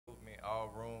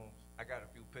all rooms. I got a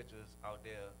few pictures out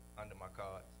there under my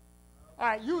cards. All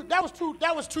right, that was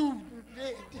too,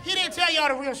 he didn't tell y'all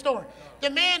the real story. The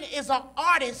man is an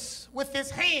artist with his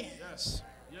hands. Yes.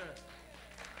 Yes.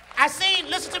 I seen,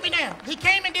 listen to me now. He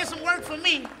came and did some work for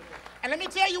me. And let me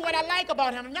tell you what I like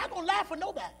about him. I'm not going to lie for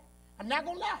nobody. I'm not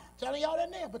going to lie. I'm telling y'all that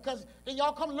now. Because then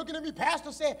y'all come looking at me.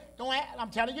 Pastor said, don't act.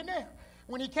 I'm telling you now.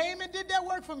 When he came and did that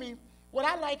work for me, what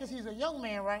I like is he's a young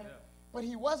man, right? Yeah. But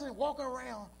he wasn't walking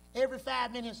around every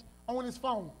 5 minutes on his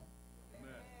phone.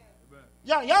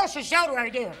 Y'all should shout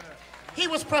right there. He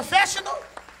was professional.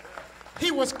 He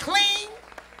was clean.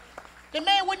 The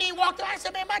man wouldn't even walk through. I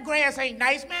said, man, my grass ain't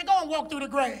nice, man. Go and walk through the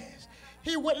grass.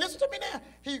 He would, listen to me now.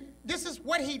 This is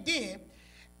what he did.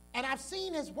 And I've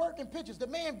seen his work in pictures. The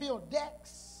man built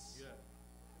decks.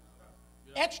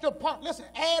 Extra pump. Listen,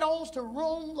 add-ons to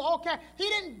rooms, all kinds.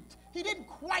 He didn't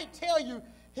quite tell you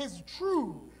his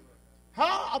true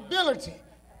ability.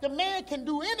 The man can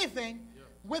do anything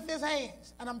with his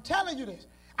hands. And I'm telling you this.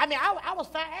 I mean, I was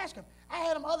fine asking him. I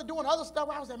had him doing other stuff.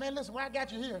 I was like, man, listen, why I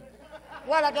got you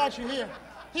here?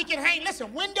 He can hang,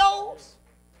 listen, windows,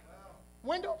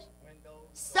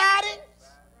 sidings,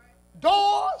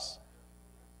 doors,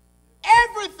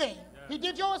 everything. He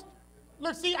did yours.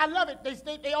 Look, see, I love it.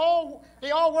 They all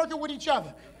working with each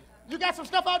other. You got some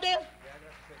stuff out there?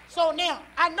 So now,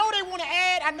 I know they want to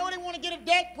add. I know they want to get a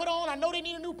deck put on. I know they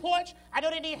need a new porch. I know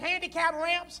they need handicap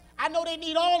ramps. I know they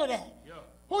need all of that. Yeah.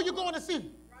 Who you going to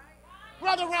see?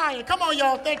 Brother Ryan. Come on,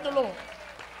 y'all. Thank the Lord.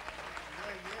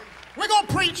 We're going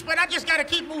to preach, but I just got to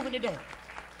keep moving today.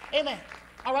 Amen.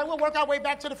 All right, we'll work our way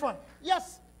back to the front.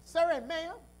 Yes, sir and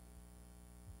ma'am.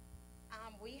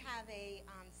 We have a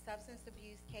substance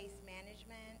abuse case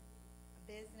management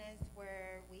business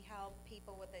where we help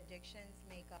people with addictions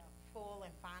make a full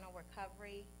and final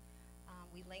recovery.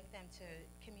 We link them to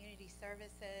community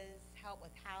services, help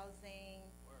with housing.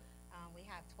 We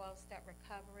have 12-step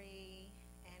recovery,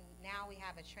 and now we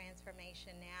have a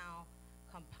Transformation Now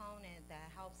component that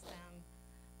helps them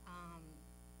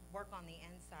work on the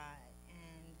inside.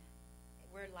 And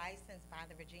we're licensed by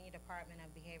the Virginia Department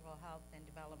of Behavioral Health and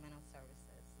Developmental Services.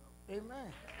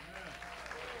 Amen.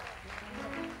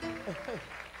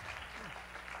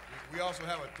 We also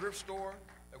have a thrift store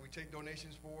that we take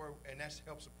donations for, and that's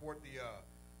help support the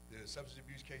substance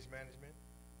abuse case management.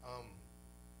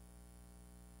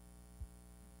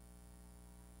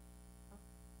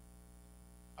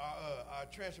 Our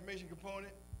transformation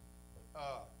component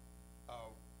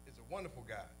is a wonderful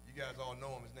guy. You guys all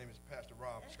know him. His name is Pastor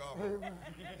Rob Scarborough.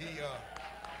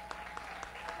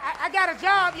 I got a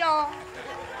job, y'all.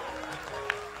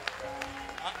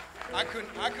 I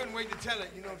couldn't wait to tell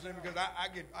it, you know what I'm saying, because I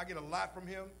get a lot from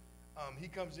him. He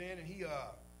comes in and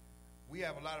we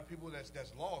have a lot of people that's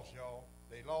lost, y'all.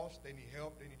 They lost, they need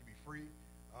help, they need to be free.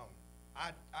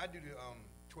 I do the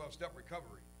 12-step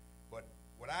recovery, but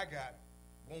what I got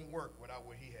won't work without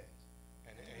what he has.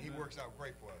 And he works out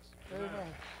great for us.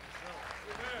 Amen.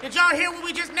 Did y'all hear what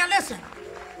we just, now listen,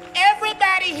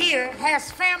 everybody here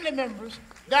has family members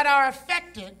that are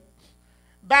affected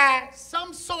by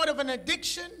some sort of an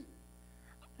addiction.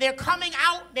 They're coming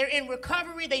out, they're in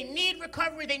recovery, they need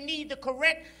the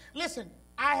correct, listen,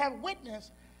 I have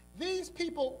witnessed these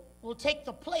people will take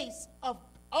the place of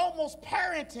almost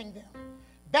parenting them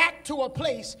back to a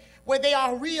place where they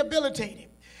are rehabilitated,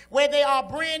 where they are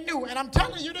brand new. And I'm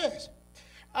telling you this,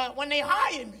 when they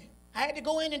hired me, I had to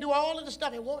go in and do all of the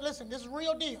stuff. Listen, this is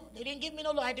real deal. They didn't give me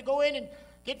no, I had to go in and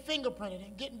get fingerprinted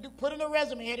and put in a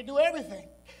resume. I had to do everything.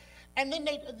 And then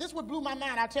this would blew my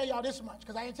mind. I'll tell y'all this much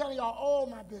because I ain't telling y'all all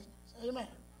my business. Amen.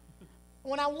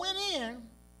 When I went in,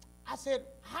 I said,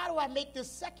 how do I make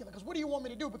this secular? Because what do you want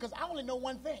me to do? Because I only know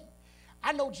one thing.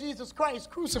 I know Jesus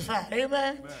Christ crucified.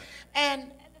 Amen. Amen.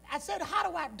 And I said, how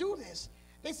do I do this?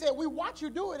 They said, we watch you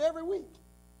do it every week.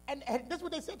 And this is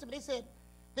what they said to me. They said,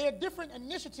 there are different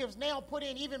initiatives now put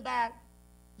in even by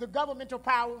the governmental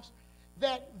powers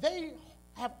that they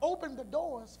have opened the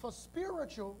doors for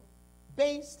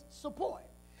spiritual-based support.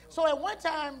 So at one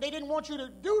time, they didn't want you to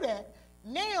do that.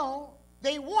 Now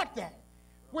they want that,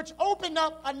 which opened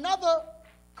up another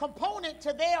component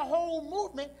to their whole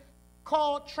movement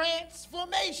called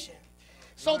transformation.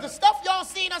 So the stuff y'all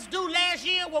seen us do last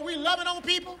year where we loving on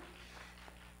people,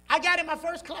 I got in my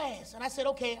first class, and I said,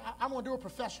 okay, I'm going to do it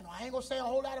professional. I ain't going to say a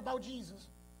whole lot about Jesus.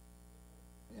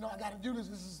 You know, I got to do this.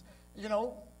 This is, you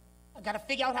know, I got to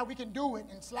figure out how we can do it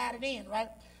and slide it in, right?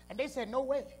 And they said, no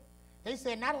way. They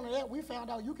said, not only that, we found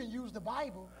out you can use the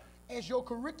Bible as your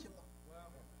curriculum.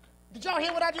 Did y'all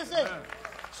hear what I just said?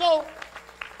 So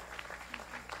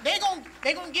they gonna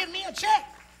give me a check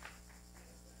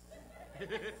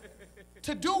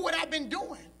to do what I've been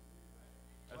doing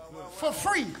for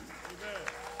free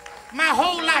my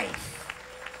whole life.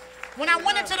 When I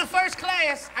went into the first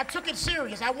class, I took it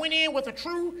serious. I went in with a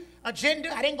true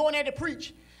agenda. I didn't go in there to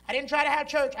preach. I didn't try to have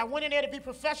church. I went in there to be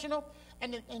professional,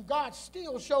 and God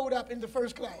still showed up in the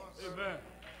first class. Amen.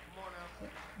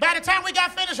 By the time we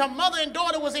got finished, her mother and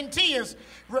daughter was in tears,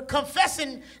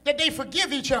 confessing that they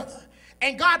forgive each other.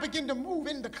 And God began to move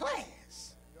in the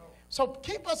class. So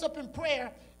keep us up in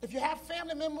prayer. If you have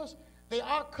family members, they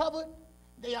are covered.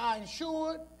 They are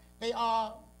insured. They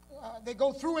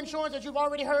go through insurance, as you've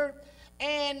already heard,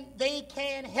 and they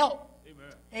can help.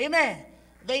 Amen. Amen.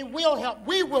 They will help.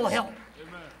 We will help.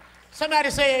 Amen. Somebody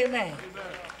say amen. Amen.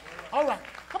 All right.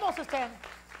 Come on, Sister Tammy.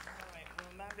 All right.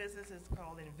 Well, my business is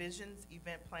called Envisions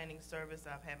Event Planning Service.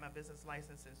 I've had my business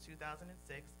license since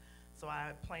 2006. So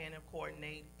I plan and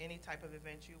coordinate any type of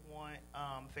event you want,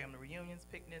 family reunions,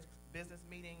 picnics, business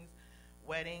meetings,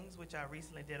 weddings, which I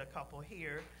recently did a couple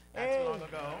here not too long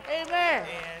ago. Amen.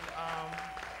 And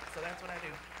so that's what I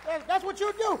do. That's what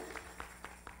you do.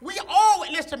 We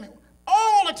always, listen to me,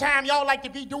 all the time y'all like to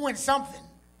be doing something.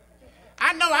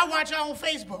 I know, I watch y'all on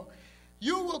Facebook.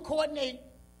 You will coordinate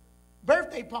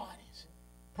birthday parties,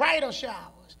 bridal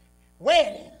showers,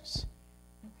 weddings.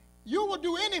 You will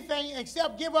do anything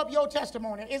except give up your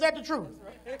testimony. Is that the truth?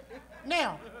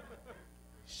 Now,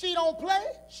 she don't play,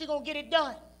 she gonna get it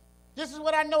done. This is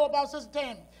what I know about Sister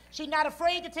Tammy. She's not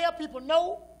afraid to tell people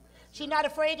no. She's not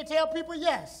afraid to tell people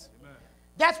yes. Amen.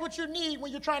 That's what you need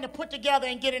when you're trying to put together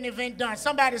and get an event done.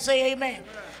 Somebody say amen.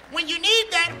 Amen. When you need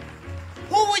that,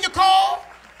 who will you call?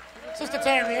 Sister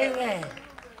Tammy, amen.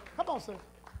 Come on, sir.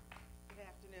 Good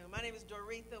afternoon. My name is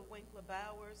Doretha Winkler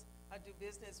Bowers. I do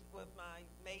business with my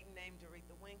maiden name,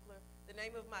 Doretha Winkler. The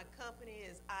name of my company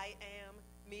is I Am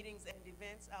Meetings and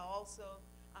Events. I also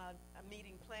a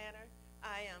meeting planner.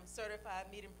 I am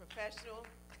certified meeting professional.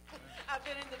 I've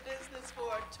been in the business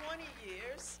for 20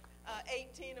 years,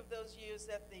 18 of those years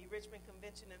at the Richmond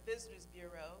Convention and Visitors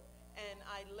Bureau, and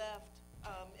I left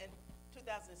in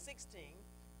 2016,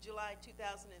 July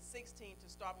 2016, to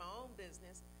start my own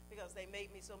business because they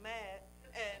made me so mad,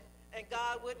 and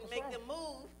God wouldn't make them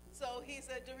move, so he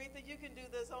said, Doretha, you can do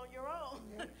this on your own.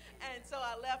 And so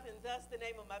I left, and thus the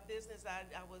name of my business.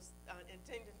 I was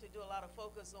intending to do a lot of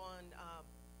focus on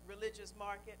religious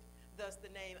market, thus the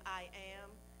name I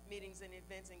Am, meetings and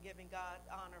events, and giving God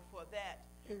honor for that.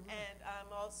 Amen. And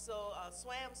I'm also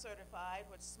SWAM certified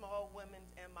with small women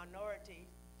and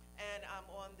minorities, and I'm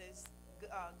on this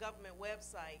government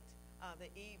website,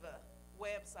 the EVA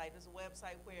website. Is a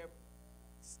website where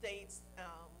states,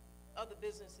 other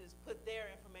businesses put their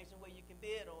information where you can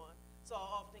bid on. So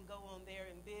I often go on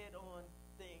there and bid on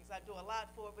things. I do a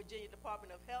lot for Virginia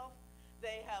Department of Health.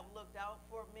 They have looked out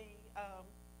for me.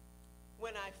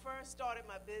 When I first started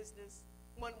my business,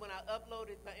 when I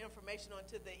uploaded my information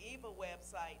onto the EVA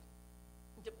website,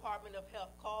 Department of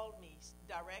Health called me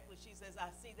directly. She says,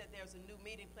 I see that there's a new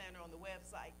meeting planner on the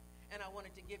website, and I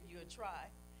wanted to give you a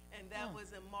try. And that was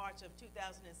in March of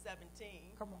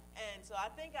 2017. Come on. And so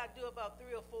I think I do about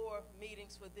 3 or 4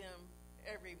 meetings for them,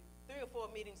 every 3 or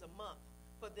 4 meetings a month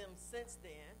for them since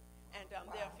then. And there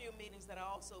are a few meetings that I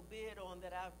also bid on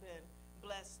that I've been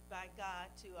blessed by God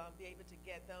to be able to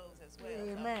get those as well.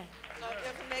 Amen. So the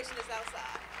information is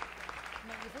outside.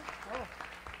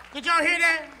 Did y'all hear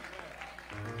that?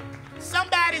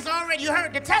 Somebody's already, you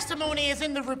heard the testimony is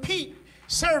in the repeat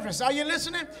service. Are you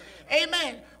listening?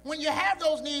 Amen. When you have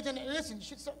those needs, and listen,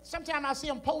 sometimes I see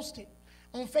them posted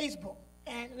on Facebook,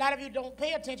 and a lot of you don't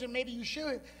pay attention. Maybe you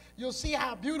should. You'll see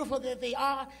how beautiful that they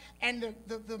are, and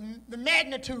the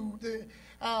magnitude,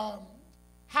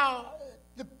 how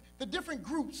the different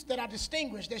groups that are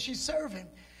distinguished that she's serving.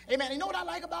 Amen. You know what I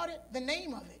like about it? The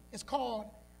name of it is called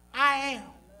I Am.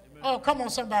 Amen. Oh, come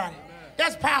on, somebody. Amen.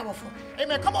 That's powerful.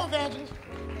 Amen. Come on, evangelist.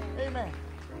 Amen.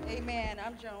 Amen.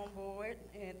 I'm Joan Boyd,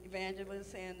 an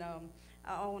evangelist, and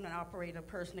I own and operate a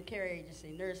personal care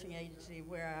agency, nursing agency,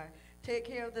 where I take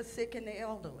care of the sick and the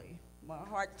elderly. My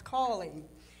heart's calling.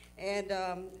 And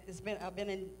I've been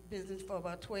in business for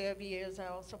about 12 years. I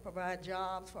also provide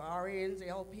jobs for RNs,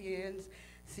 LPNs,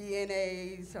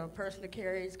 CNAs, personal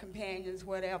care aides, companions,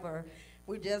 whatever.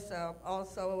 We just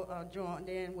also joined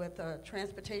in with a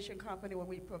transportation company where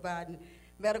we provide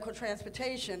medical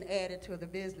transportation added to the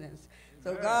business.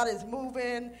 So God is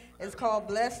moving. It's called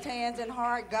Blessed Hands and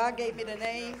Heart. God gave me the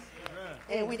name.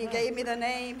 And when he gave me the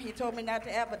name, he told me not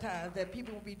to advertise, that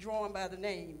people will be drawn by the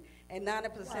name. And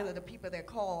 90% of the people that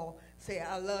call say,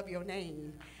 I love your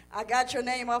name. I got your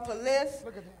name off a list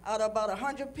out of about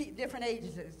 100 different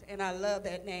agencies, and I love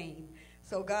that name.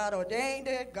 So God ordained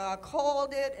it, God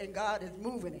called it, and God is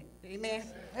moving it. Amen?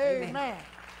 Amen. Amen.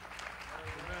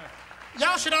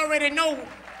 Y'all should already know.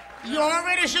 You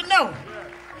already should know.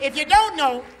 If you don't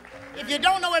know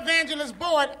Evangelist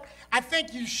Boyd, I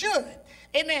think you should.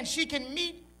 Amen. She can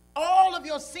meet all of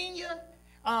your senior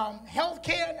health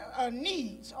care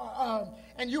needs.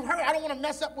 And you heard, I don't want to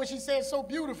mess up what she said so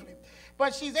beautifully,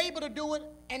 but she's able to do it.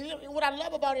 And what I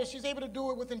love about it is she's able to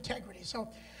do it with integrity. So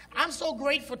I'm so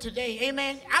grateful today.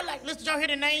 Amen. Listen, y'all hear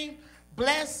the name?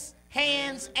 Bless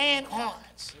Hands and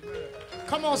Hearts.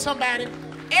 Come on, somebody.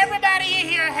 Everybody in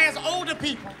here has older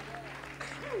people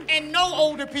and know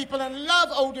older people and love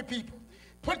older people.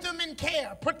 Put them in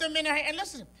care. Put them in their hand. And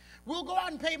listen, we'll go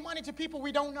out and pay money to people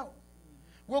we don't know.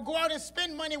 We'll go out and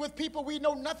spend money with people we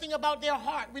know nothing about their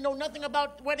heart. We know nothing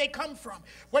about where they come from,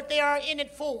 what they are in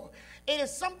it for. It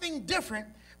is something different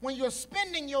when you're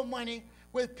spending your money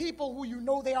with people who you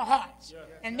know their hearts. Yeah.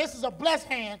 And this is a blessed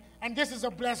hand, and this is a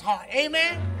blessed heart.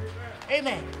 Amen?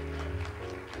 Amen.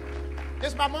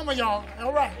 This is my mama, y'all.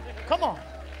 All right. Come on.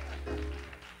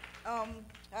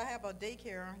 I have a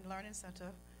daycare and learning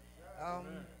center.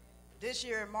 This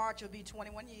year in March, it'll be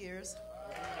 21 years.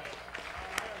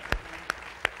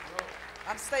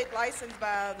 I'm state licensed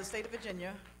by the state of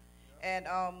Virginia, and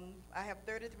I have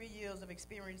 33 years of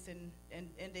experience in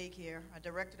daycare. I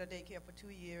directed a daycare for 2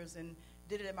 years and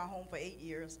did it in my home for 8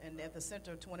 years, and at the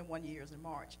center 21 years in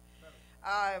March.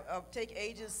 I take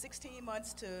ages 16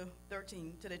 months to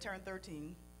 13, till they turn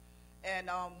 13. And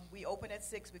we open at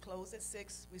 6, we close at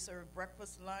 6. We serve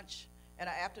breakfast, lunch, and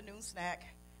an afternoon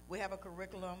snack. We have a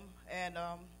curriculum, and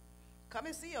come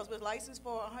and see us. We're licensed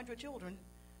for 100 children.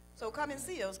 So come and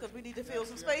see us, because we need to fill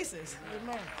some spaces.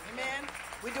 Amen. Amen.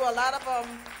 We do a lot of,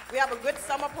 we have a good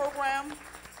summer program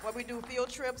where we do field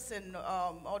trips and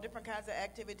all different kinds of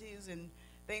activities and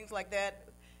things like that.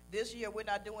 This year, we're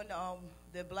not doing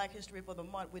the Black History for the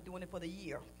month. We're doing it for the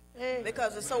year. Hey.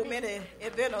 Because there's so many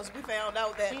events, we found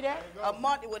out that a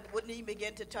month wouldn't even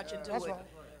begin to touch into it. Right.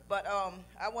 But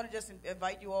I want to just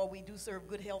invite you all. We do serve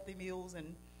good, healthy meals,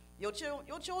 and your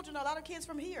children, a lot of kids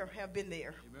from here have been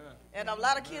there. Amen. And a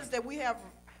lot of kids that we have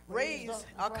raised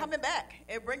are coming back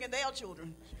and bringing their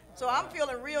children. So I'm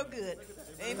feeling real good.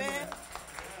 Amen.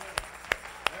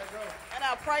 And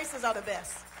our prices are the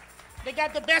best. They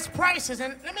got the best prices.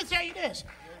 And let me tell you this.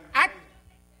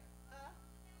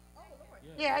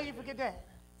 Yeah, how you forget that?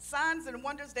 Signs and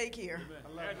Wonders Daycare.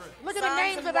 Look at the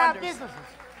names of our businesses.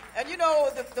 And you know,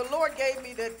 the Lord gave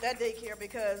me that daycare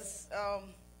because,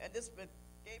 and this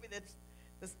gave me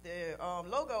the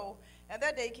logo and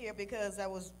that daycare because I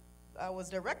was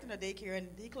directing a daycare and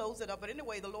he closed it up. But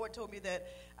anyway, the Lord told me that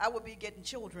I would be getting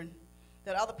children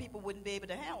that other people wouldn't be able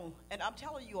to handle. And I'm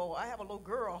telling you all, I have a little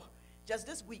girl just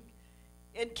this week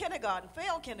in kindergarten,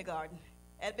 failed kindergarten,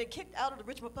 and been kicked out of the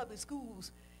Richmond Public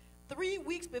Schools 3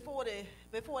 weeks before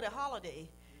the holiday.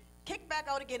 Kicked back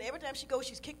out again. Every time she goes,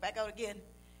 she's kicked back out again.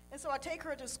 And so I take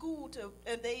her to school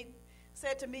and they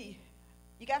said to me,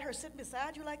 "You got her sitting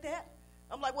beside you like that?"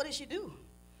 I'm like, "What did she do?"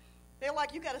 They're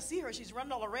like, "You got to see her. She's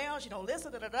running all around. She don't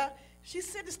listen, da-da-da." She's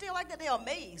sitting still like that. They're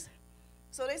amazed.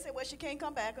 So they said, well, she can't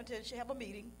come back until she have a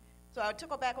meeting. So I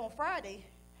took her back on Friday,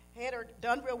 had her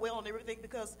done real well and everything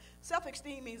because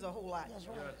self-esteem means a whole lot. That's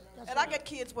right. That's and right. I get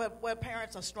kids where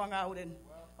parents are strung out and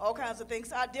all kinds of things.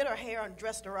 So I did her hair and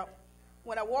dressed her up.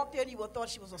 When I walked in, you would have thought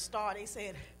she was a star. They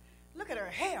said, "Look at her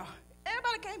hair."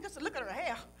 Everybody came just to look at her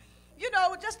hair. You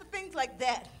know, just the things like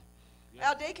that. Yeah.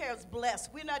 Our daycare is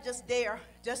blessed. We're not just there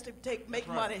just to make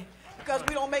money because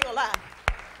we don't make a lot.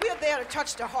 We are there to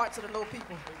touch the hearts of the little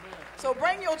people. Amen. So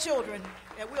bring your children,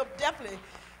 and we'll definitely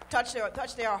touch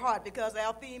their heart because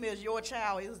our theme is your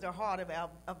child is the heart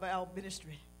of our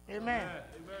ministry. Amen.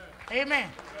 Amen. Amen.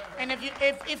 And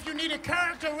if you need a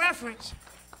character reference,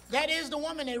 that is the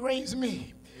woman that raised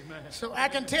me. Amen. So I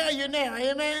can tell you now,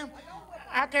 amen.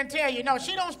 I can tell you. No,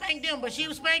 she don't spank them, but she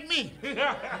will spank me.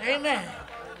 Amen.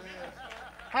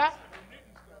 Huh?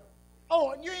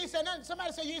 Oh, you ain't said nothing.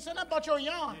 Somebody said you ain't said nothing about your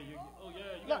yarn.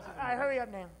 Look, all right, hurry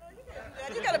up now.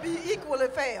 You got to be equally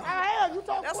fair. I am. You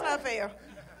talk. That's not fair.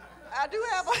 I do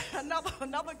have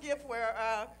another gift where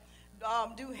I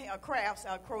do crafts,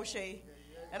 I crochet,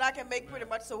 and I can make pretty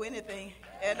much so anything.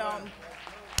 And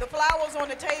the flowers on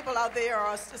the table out there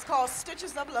it's called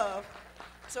Stitches of Love.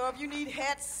 So if you need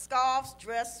hats, scarves,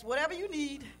 dress, whatever you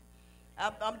need,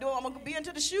 I'm gonna be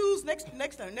into the shoes next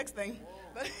thing.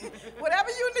 But whatever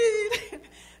you need,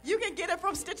 you can get it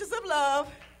from Stitches of Love.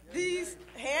 These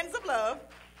hands of love.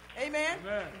 Amen.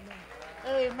 Amen.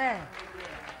 Amen.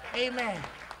 Amen.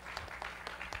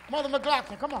 Mother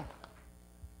McLaughlin, come on.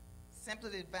 Simply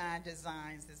Divine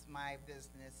Designs is my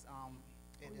business.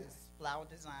 It is flower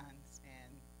designs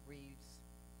and wreaths,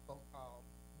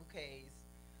 bouquets,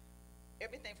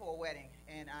 everything for a wedding.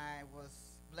 And I was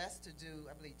blessed to do,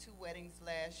 I believe, 2 weddings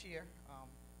last year.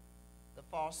 The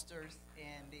Fosters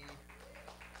and the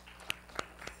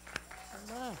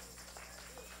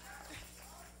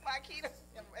Marquita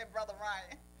and Brother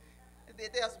Ryan.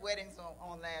 There's weddings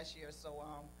on last year, so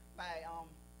my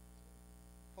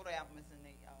photo album is in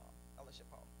the fellowship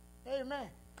hall. Amen.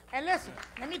 And listen,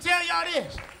 let me tell y'all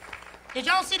this. Did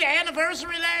y'all see the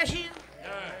anniversary last year?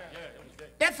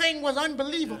 That thing was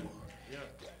unbelievable.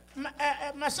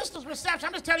 My sister's reception,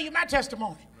 I'm just telling you my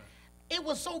testimony. It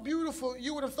was so beautiful,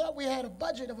 you would have thought we had a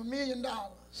budget of $1 million.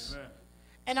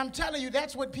 And I'm telling you,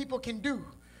 that's what people can do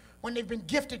when they've been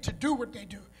gifted to do what they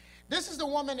do. This is the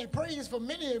woman that prays for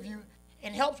many of you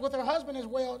and helps with her husband as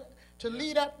well to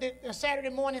lead up the Saturday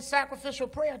morning sacrificial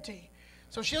prayer team.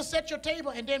 So she'll set your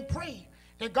table and then pray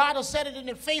that God will set it in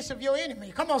the face of your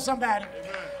enemy. Come on, somebody.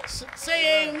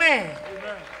 Say amen.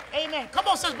 Amen. Come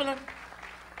on, Sister Belinda.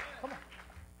 Come on.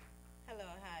 Hello,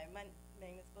 hi. My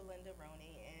name is Belinda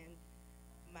Roney, and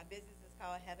my business is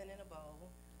called Heaven in a Bowl,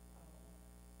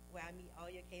 where I meet all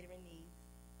your catering needs.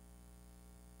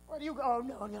 Where do you go?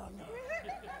 Oh, no.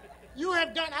 You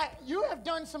have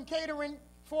done some catering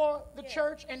for the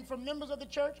church and for members of the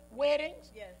church,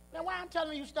 weddings? Yes. Now, why I'm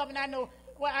telling you stuff and I know,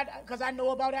 because I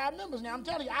know about our members now. I'm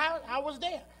telling you, I was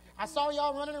there. I saw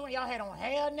y'all running around. Y'all had on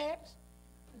hairnets.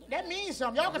 That means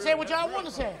something. Y'all can say what y'all want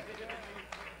to say.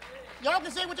 Y'all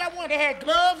can say what y'all want. They had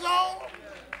gloves on.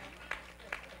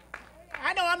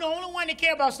 I know I'm the only one that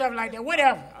care about stuff like that.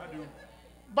 Whatever. I do.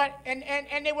 But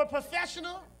and they were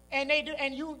professional, and they do,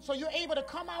 and so you're able to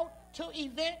come out to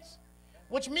events,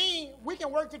 which means we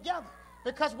can work together.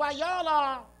 Because while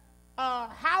y'all are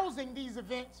housing these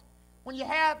events, when you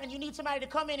have and you need somebody to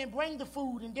come in and bring the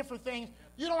food and different things,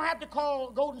 you don't have to call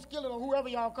Golden Skillet or whoever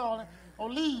y'all call it, or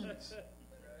Leeds.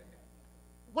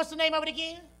 What's the name of it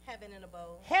again? Heaven in a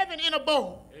Bowl. Heaven in a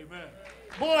Bowl. Amen.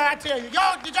 Boy, I tell you.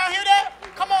 Y'all, did y'all hear that?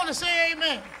 Come on and say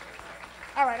amen.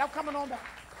 All right, I'm coming on back.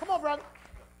 Come on, brother.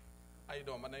 How you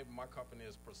doing? My company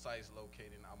is Precise,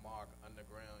 located in Amag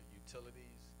Underground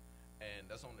Utilities, and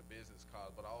that's on the business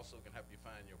card, but I also can help you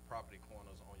find your property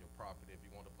corners on your property if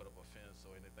you want to put up a fence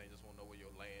or anything. Just want to know where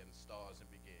your land starts and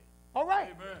begins. All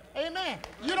right. Amen.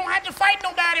 You don't have to fight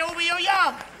nobody over your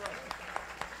yard.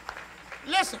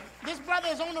 Listen, this brother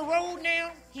is on the road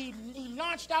now. He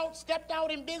launched out, stepped out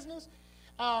in business,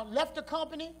 left the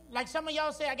company. Like some of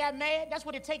y'all say, I got mad. That's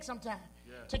what it takes sometimes.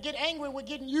 To get angry with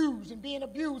getting used and being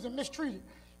abused and mistreated.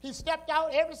 He stepped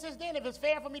out. Ever since then, if it's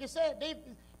fair for me to say it,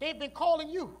 they've been calling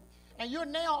you. And you're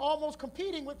now almost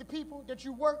competing with the people that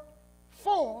you worked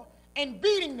for and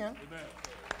beating them. Amen.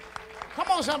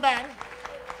 Come on, somebody.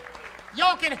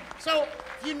 Y'all can. So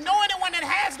if you know anyone that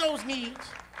has those needs,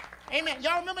 amen.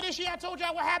 Y'all remember this year I told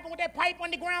y'all what happened with that pipe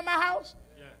underground my house?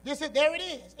 Yeah. There it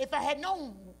is. If I had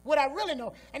known what I really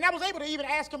know. And I was able to even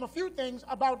ask him a few things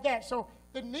about that. So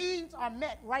the needs are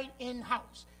met right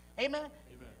in-house. Amen?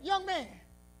 Amen. Young man.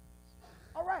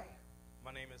 All right.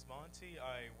 My name is Monty.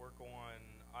 I work on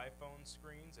iPhone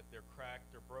screens if they're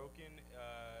cracked or broken.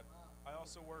 I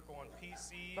also work on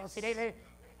PCs. Don't see,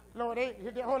 Lord,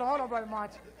 hold on, Brother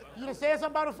Monty. You just said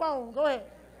something about a phone. Go ahead.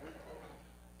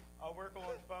 I'll work on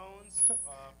phones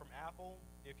from Apple.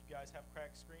 If you guys have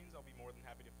cracked screens, I'll be more than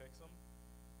happy to fix them.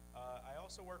 I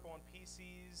also work on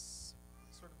PCs,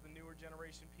 sort of the newer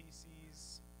generation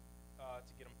PCs,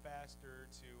 to get them faster,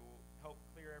 to help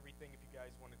clear everything if you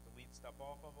guys want to delete stuff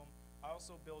off of them. I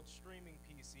also build streaming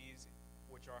PCs,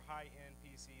 which are high-end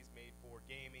PCs made for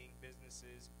gaming,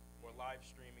 businesses, or live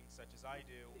streaming, such as I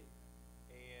do.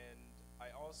 And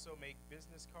I also make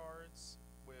business cards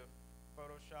with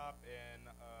Photoshop and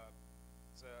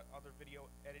other video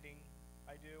editing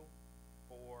I do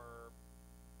for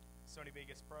Sony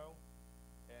Vegas Pro,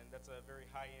 and that's a very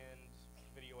high-end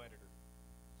video editor.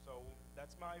 So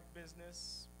that's my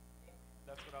business.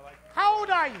 That's what I like. How old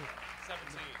are you?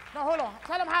 17. No, hold on.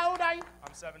 Tell them how old are you?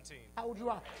 I'm 17. How old you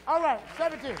are? All right,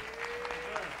 17.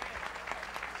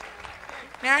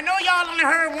 Now, I know y'all only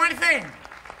heard one thing,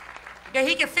 that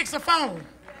he can fix a phone.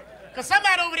 Because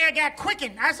somebody over there got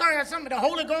quickened. I saw that the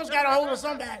Holy Ghost got a hold of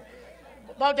somebody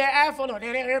about that iPhone.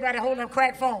 Everybody holding up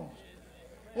cracked phones.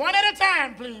 One at a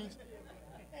time, please.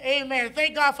 Amen.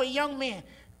 Thank God for young men.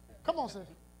 Come on, sister.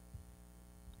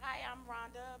 Hi, I'm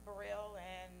Rhonda Burrell,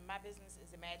 and my business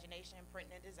is Imagination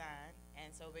Printing and Design.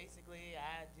 And so basically,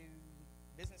 I do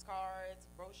business cards,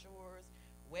 brochures,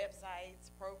 websites,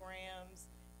 programs,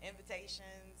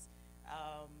 invitations,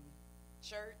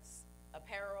 shirts,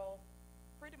 apparel,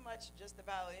 pretty much just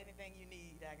about anything you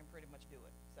need, I can pretty much do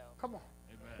it. So come on.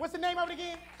 Amen. What's the name of it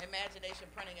again? Imagination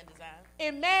Printing and Design.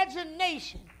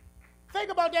 Imagination.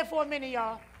 Think about that for a minute,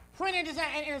 y'all. Printing design,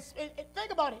 and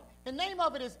think about it. The name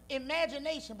of it is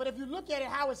imagination, but if you look at it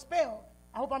how it's spelled,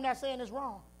 I hope I'm not saying this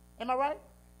wrong. Am I right?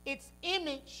 It's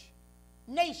image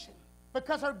nation,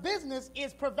 because her business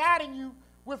is providing you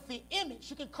with the image.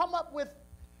 She can come up with,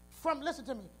 listen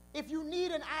to me, if you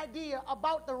need an idea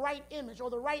about the right image or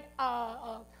the right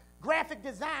graphic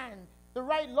design, the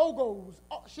right logos,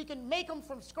 she can make them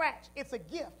from scratch. It's a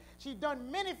gift. She's done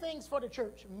many things for the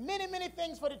church, many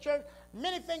things for the church,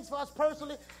 many things for us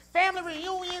personally, family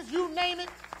reunions, you name it,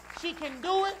 she can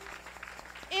do it,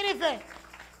 anything.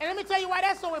 And let me tell you why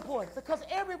that's so important, because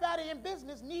everybody in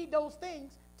business need those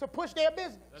things to push their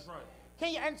business. That's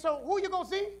right. And so who you going to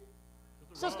see?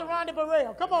 Sister Rhonda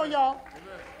Burrell. Come on, y'all.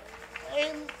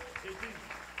 Amen. And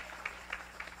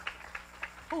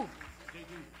who?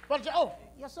 Brother oh,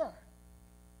 yes, sir.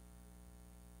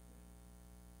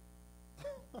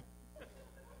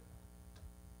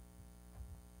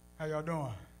 How y'all doing?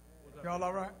 Y'all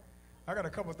all right? I got a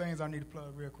couple things I need to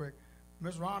plug real quick.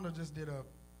 Miss Rhonda just did a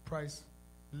price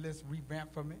list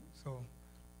revamp for me, so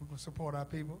we're going to support our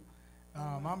people.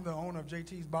 I'm the owner of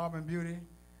JT's Barber and Beauty.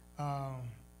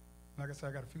 Like I said,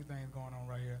 I got a few things going on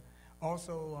right here.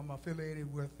 Also, I'm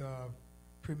affiliated with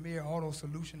Premier Auto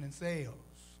Solution and Sales.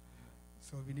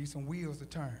 So if you need some wheels to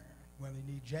turn, whether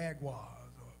you need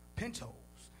Jaguars or Pintos,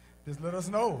 just let us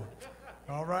know.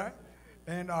 All right?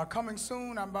 And coming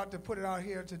soon, I'm about to put it out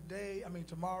here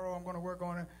tomorrow, I'm going to work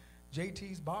on it,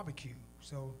 JT's Barbecue.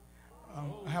 So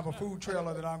I have a food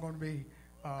trailer that I'm going to be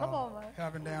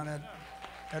having down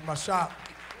at my shop.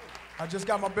 I just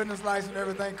got my business license and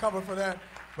everything covered for that.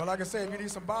 But like I said, if you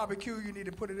need some barbecue, you need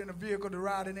to put it in a vehicle to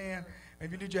ride it in. And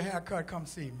if you need your hair cut, come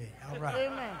see me. All right.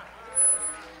 Amen.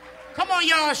 Come on,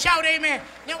 y'all, shout amen.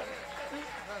 Now,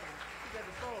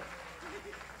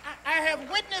 I have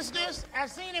witnessed this. I've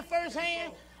seen it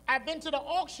firsthand. I've been to the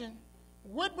auction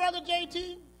with Brother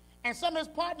JT and some of his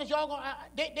partners. Y'all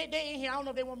they in here. I don't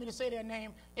know if they want me to say their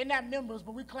name. They're not members,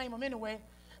 but we claim them anyway.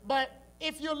 But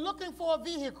if you're looking for a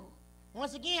vehicle,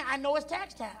 once again, I know it's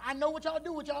tax time. I know what y'all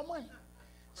do with y'all money.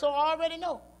 So I already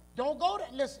know. Don't go there.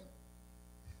 Listen,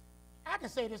 I can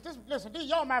say this. Listen,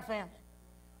 y'all my family.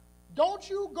 Don't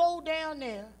you go down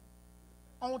there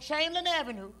on Chamberlain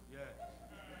Avenue.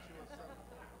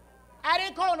 I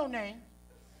didn't call no name.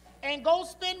 And go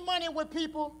spend money with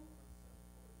people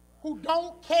who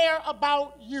don't care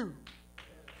about you.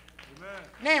 Amen.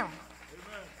 Now,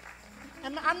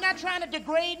 I'm not trying to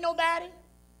degrade nobody.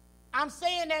 I'm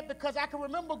saying that because I can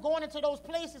remember going into those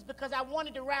places because I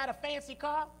wanted to ride a fancy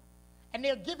car, and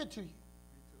they'll give it to you.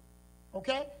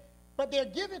 Okay? But they'll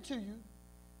give it to you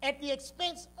at the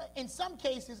expense, in some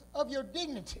cases, of your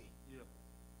dignity. Yep.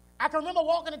 I can remember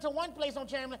walking into one place on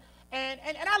Chamberlain, and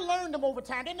I learned them over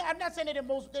time. I'm not saying they're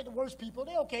the worst people.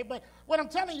 They're okay. But what I'm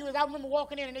telling you is I remember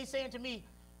walking in and they saying to me,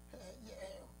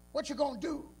 what you going to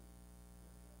do?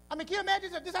 I mean, can you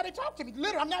imagine this is how they talk to me?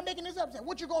 Literally, I'm not making this up.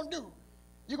 What you going to do?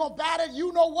 You going to batter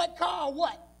you know what car or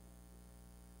what?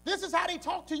 This is how they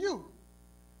talk to you.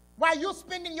 While you're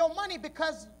spending your money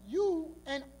because you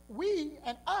and we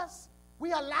and us,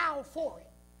 we allow for it.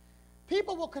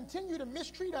 People will continue to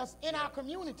mistreat us in our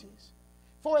communities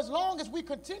for as long as we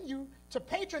continue to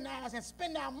patronize and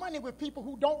spend our money with people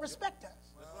who don't respect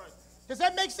us. Does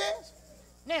that make sense?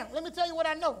 Now, let me tell you what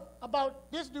I know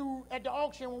about this dude at the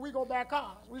auction when we go back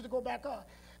cars. We used to go back cars.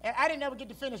 And I didn't ever get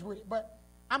to finish with it, but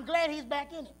I'm glad he's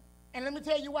back in it. And let me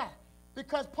tell you why.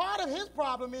 Because part of his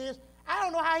problem is I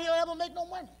don't know how he'll ever make no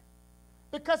money.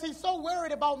 Because he's so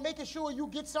worried about making sure you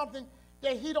get something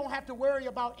that he don't have to worry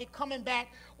about it coming back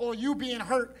or you being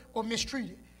hurt or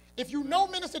mistreated. If you know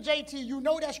Minister JT, you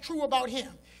know that's true about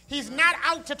him. He's not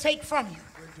out to take from you.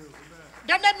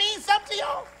 Doesn't that mean something to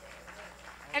y'all?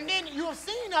 And then you have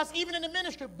seen us, even in the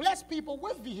ministry, bless people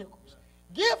with vehicles.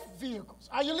 Give vehicles.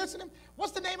 Are you listening?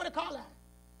 What's the name of the car line?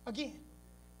 Again,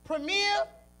 Premier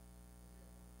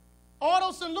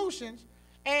Auto Solutions.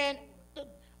 And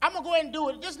I'm going to go ahead and do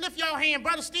it. Just lift your hand.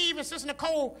 Brother Steve and Sister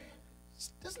Nicole,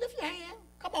 just lift your hand.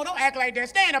 Come on, don't act like that.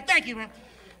 Stand up. Thank you, man.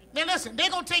 Now, listen, they're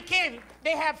going to take care of you.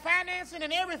 They have financing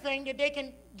and everything that they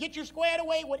can get you squared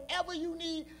away, whatever you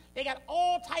need. They got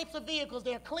all types of vehicles.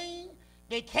 They're clean.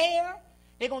 They care.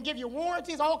 They're going to give you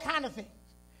warranties, all kind of things.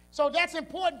 So that's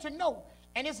important to know.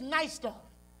 And it's nice stuff,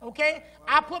 okay?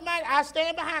 I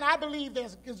stand behind. I believe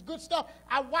there's good stuff.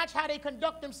 I watch how they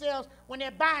conduct themselves when they're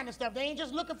buying the stuff. They ain't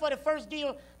just looking for the first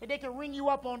deal that they can ring you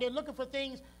up on. They're looking for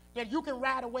things that you can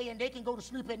ride away and they can go to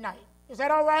sleep at night. Is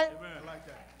that all right? Amen. I like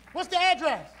that. What's the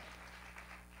address?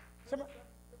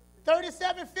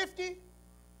 3750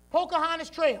 Pocahontas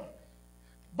Trail.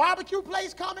 Barbecue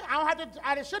place coming.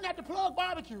 I shouldn't have to plug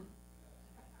barbecue.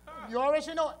 You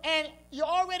already know. And you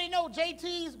already know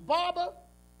JT's barber.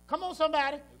 Come on,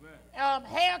 somebody.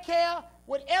 Hair care,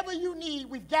 whatever you need,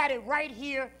 we've got it right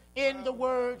here in the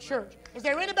Word Church. Is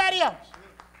there anybody else?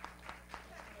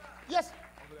 Yes.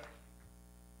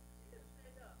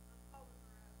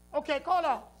 Okay, call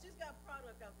her. She's got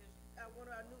product out there. One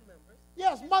of our new members.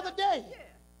 Yes, Mother Day. Yeah.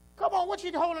 Come on, what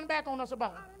you holding back on us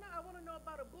about? I don't know. I want to know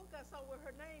about a book I saw with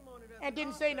her name on it. And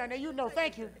didn't say nothing. You know,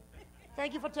 thank you.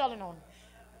 Thank you for telling on it.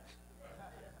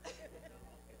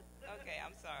 Okay,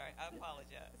 I'm sorry. I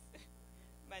apologize.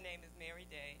 My name is Mary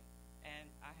Day, and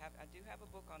I do have a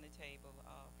book on the table,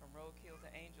 From Roadkill to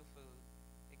Angel Food,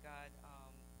 that God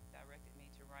directed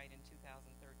me to write in 2013.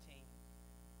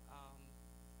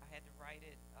 I had to write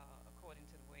it according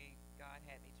to the way God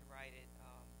had me to write it.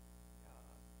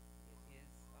 It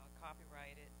is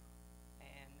copyrighted,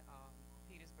 and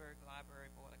Petersburg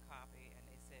Library bought a copy, and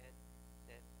they said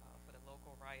that for the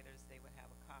local writers, they would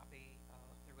have a copy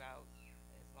throughout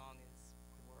as long as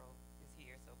the world is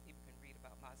here, so people can read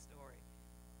about my story.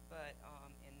 But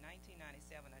in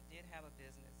 1997, I did have a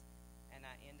business, and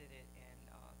I ended it in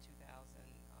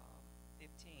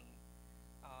 2015.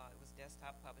 It was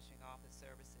Desktop Publishing Office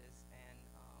Services,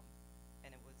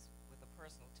 and it was with a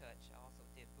personal touch. I also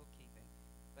did bookkeeping,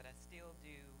 but I still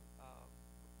do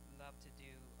love to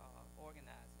do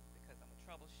organizing because I'm a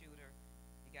troubleshooter.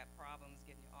 You got problems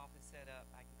getting your office set up,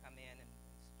 I can come in and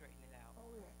straighten it out.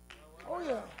 Oh,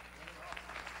 yeah.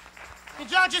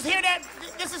 Did y'all just hear that?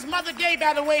 This is Mother Day,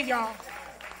 by the way, y'all.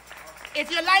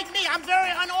 If you're like me, I'm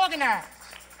very unorganized.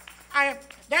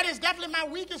 That is definitely my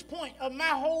weakest point of my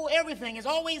whole everything. It's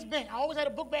always been. I always had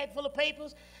a book bag full of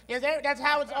papers. That's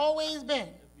how it's always been.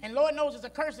 And Lord knows it's a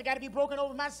curse that got to be broken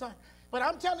over my son. But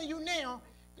I'm telling you now,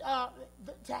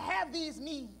 to have these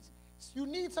needs, you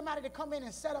need somebody to come in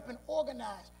and set up and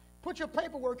organize. Put your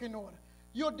paperwork in order.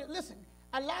 Listen,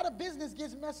 a lot of business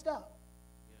gets messed up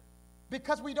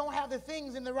because we don't have the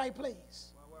things in the right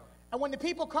place. And when the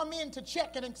people come in to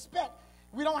check and inspect,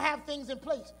 we don't have things in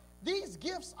place. These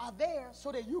gifts are there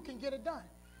so that you can get it done.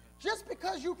 Just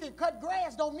because you can cut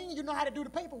grass don't mean you know how to do the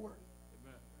paperwork.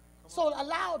 So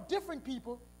allow different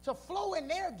people to flow in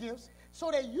their gifts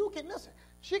so that you can, listen,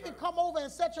 she can come over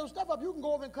and set your stuff up. You can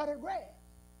go over and cut her grass.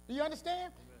 Do you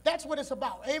understand? That's what it's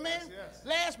about. Amen?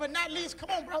 Last but not least, come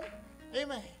on, brother.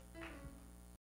 Amen.